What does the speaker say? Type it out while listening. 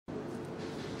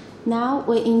Now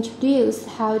we introduce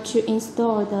how to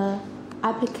install the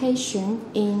application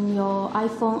in your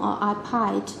iPhone or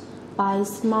iPad by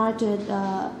smarted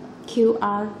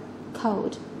QR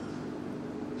code.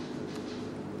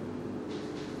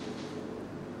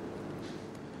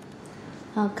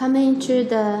 Come into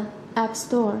the App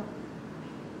Store,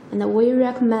 and we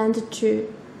recommend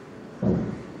to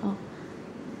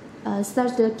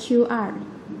search the QR.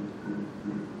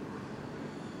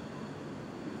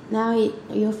 Now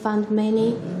you'll find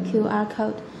many QR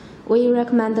code. We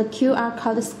recommend the QR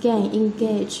code scan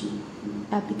engage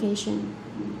application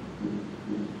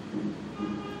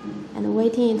and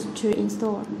waiting it to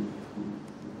install.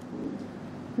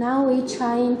 Now we're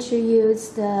trying to use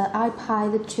the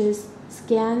iPad to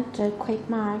scan the quick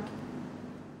mark.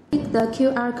 Click the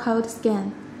QR code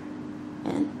scan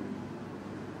and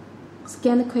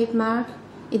scan the quick mark.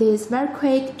 It is very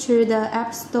quick to the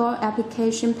App Store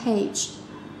application page.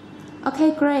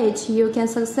 Okay, great. You can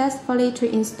successfully to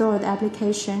install the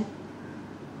application.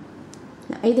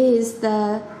 It is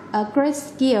a great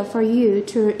skill for you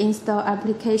to install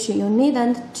application. You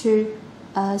needn't to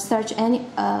search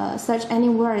any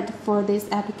word for this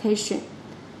application.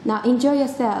 Now enjoy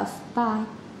yourself. Bye.